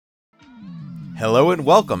Hello and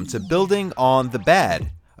welcome to Building on the Bad,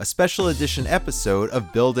 a special edition episode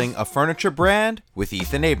of Building a Furniture Brand with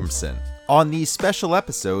Ethan Abramson. On these special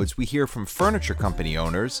episodes, we hear from furniture company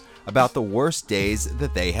owners about the worst days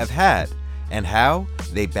that they have had and how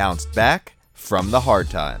they bounced back from the hard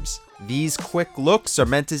times. These quick looks are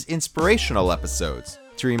meant as inspirational episodes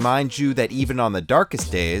to remind you that even on the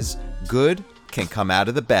darkest days, good can come out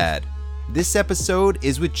of the bad. This episode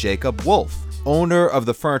is with Jacob Wolfe, owner of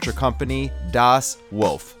the furniture company Das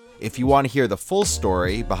Wolfe. If you want to hear the full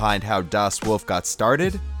story behind how Das Wolfe got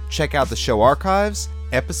started, check out the show archives,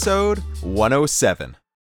 episode 107.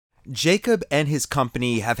 Jacob and his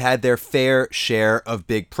company have had their fair share of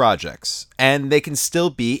big projects, and they can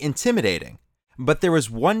still be intimidating. But there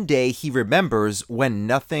was one day he remembers when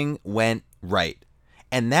nothing went right,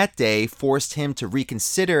 and that day forced him to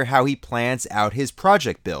reconsider how he plans out his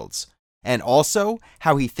project builds, and also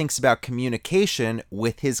how he thinks about communication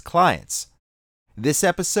with his clients. This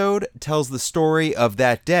episode tells the story of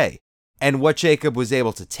that day and what Jacob was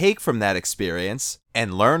able to take from that experience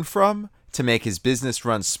and learn from to make his business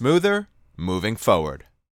run smoother moving forward.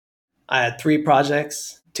 I had 3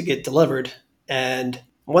 projects to get delivered, and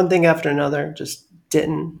one thing after another just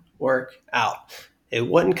didn't work out. It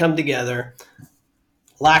wouldn't come together,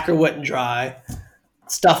 lacquer wouldn't dry,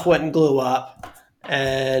 stuff wouldn't glue up,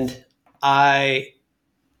 and I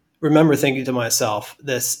remember thinking to myself,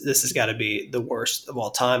 this has got to be the worst of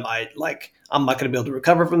all time. I'm not going to be able to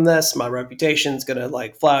recover from this. My reputation's going to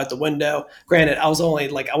fly out the window. Granted, I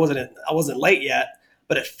wasn't late yet,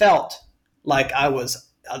 but it felt like I was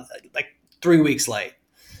 3 weeks late,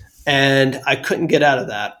 and I couldn't get out of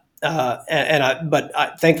that.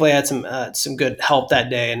 But thankfully I had some good help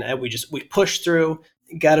that day, and we pushed through,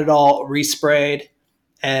 got it all resprayed,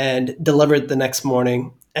 and delivered the next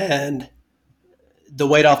morning. And the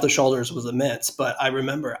weight off the shoulders was immense, but I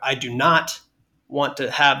remember I do not want to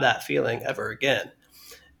have that feeling ever again.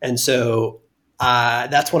 And so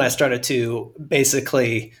that's when I started to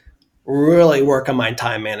basically really work on my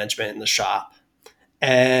time management in the shop.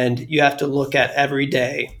 And you have to look at every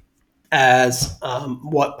day as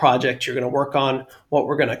what project you're going to work on, what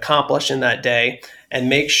we're going to accomplish in that day, and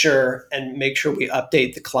make sure we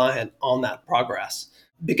update the client on that progress.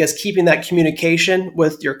 Because keeping that communication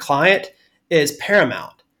with your client is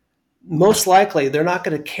paramount. Most likely, they're not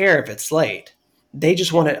going to care if it's late. They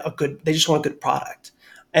just want a good product.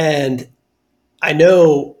 And I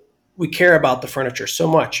know we care about the furniture so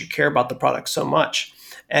much. You care about the product so much.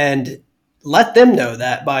 And let them know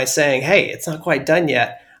that by saying, hey, it's not quite done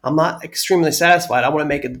yet. I'm not extremely satisfied. I want to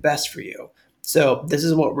make it the best for you. So this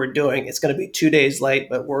is what we're doing. It's going to be 2 days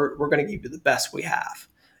late, but we're going to give you the best we have.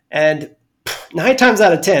 And 9 times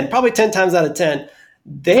out of 10, probably 10 times out of 10,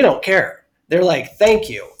 they don't care. They're like, thank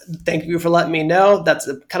you. Thank you for letting me know. That's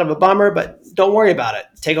kind of a bummer, but don't worry about it.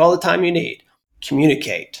 Take all the time you need.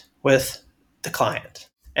 Communicate with the client.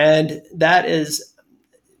 And that is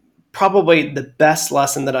probably the best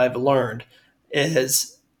lesson that I've learned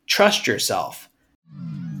is trust yourself.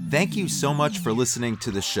 Thank you so much for listening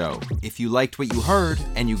to the show. If you liked what you heard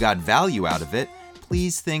and you got value out of it,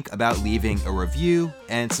 please think about leaving a review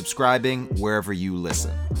and subscribing wherever you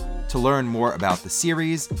listen. To learn more about the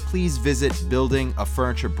series, please visit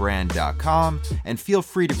buildingafurniturebrand.com and feel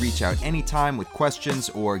free to reach out anytime with questions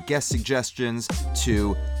or guest suggestions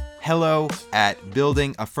to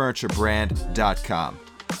hello@buildingafurniturebrand.com.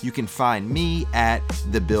 You can find me at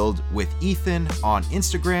The Build with Ethan on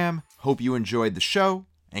Instagram. Hope you enjoyed the show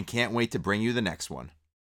and can't wait to bring you the next one.